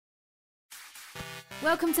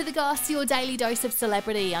Welcome to The Goss, your daily dose of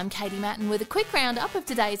celebrity. I'm Katie Matten with a quick roundup of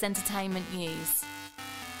today's entertainment news.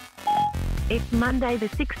 It's Monday, the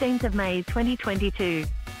 16th of May, 2022.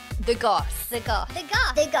 The Goss. The Goss. The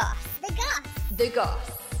Goss. The Goss. The Goss. The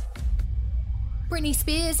Goss. Britney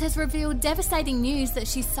Spears has revealed devastating news that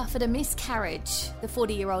she's suffered a miscarriage. The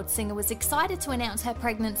 40-year-old singer was excited to announce her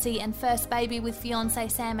pregnancy and first baby with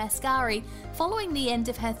fiancé Sam Asghari following the end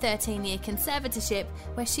of her 13-year conservatorship,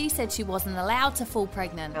 where she said she wasn't allowed to fall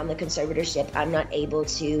pregnant. On the conservatorship, I'm not able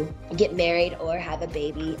to get married or have a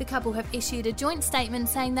baby. The couple have issued a joint statement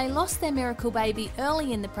saying they lost their miracle baby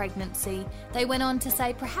early in the pregnancy. They went on to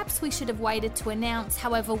say, perhaps we should have waited to announce,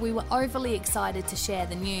 however, we were overly excited to share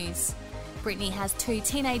the news. Britney has 2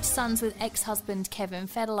 teenage sons with ex-husband Kevin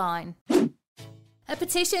Federline. A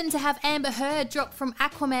petition to have Amber Heard dropped from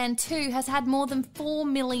Aquaman 2 has had more than 4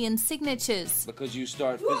 million signatures. Because you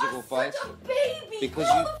start physical fights? Such a baby!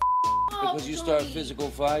 Because you start physical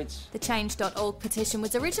fights? The Change.org petition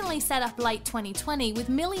was originally set up late 2020 with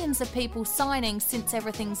millions of people signing since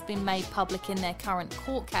everything's been made public in their current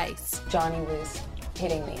court case. Johnny was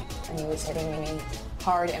hitting me, and he was hitting me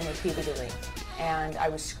hard and repeatedly. And I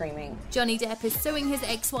was screaming. Johnny Depp is suing his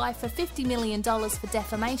ex-wife for $50 million for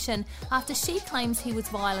defamation after she claims he was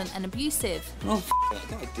violent and abusive. No,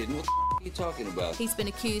 I didn't. What are you talking about? He's been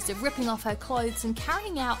accused of ripping off her clothes and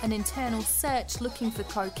carrying out an internal search looking for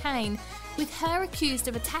cocaine, with her accused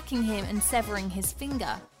of attacking him and severing his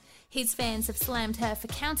finger. His fans have slammed her for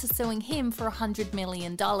countersuing him for $100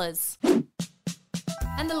 million.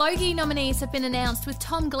 And the Logie nominees have been announced, with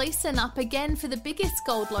Tom Gleeson up again for the biggest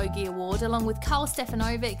Gold Logie Award, along with Carl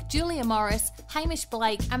Stefanovic, Julia Morris, Hamish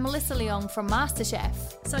Blake and Melissa Leong from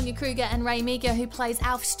MasterChef. Sonia Kruger and Ray Meagher, who plays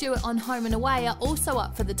Alf Stewart on Home and Away, are also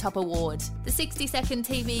up for the top award. The 62nd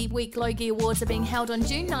TV Week Logie Awards are being held on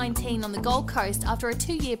June 19 on the Gold Coast after a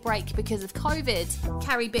 2-year break because of COVID.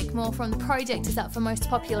 Carrie Bickmore from The Project is up for Most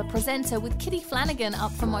Popular Presenter, with Kitty Flanagan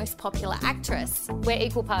up for Most Popular Actress. We're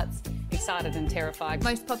equal parts excited and terrified.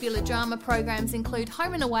 Most popular drama programs include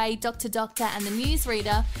Home and Away, Doctor Doctor and The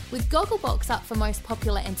Newsreader, with Gogglebox up for Most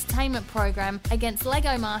Popular Entertainment Program against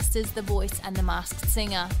Lego Masters, The Voice and The Masked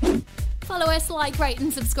Singer. Follow us, like, rate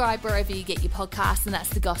and subscribe wherever you get your podcasts, and that's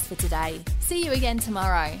The Goss for today. See you again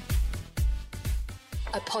tomorrow.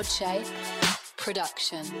 A Podshape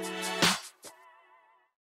production.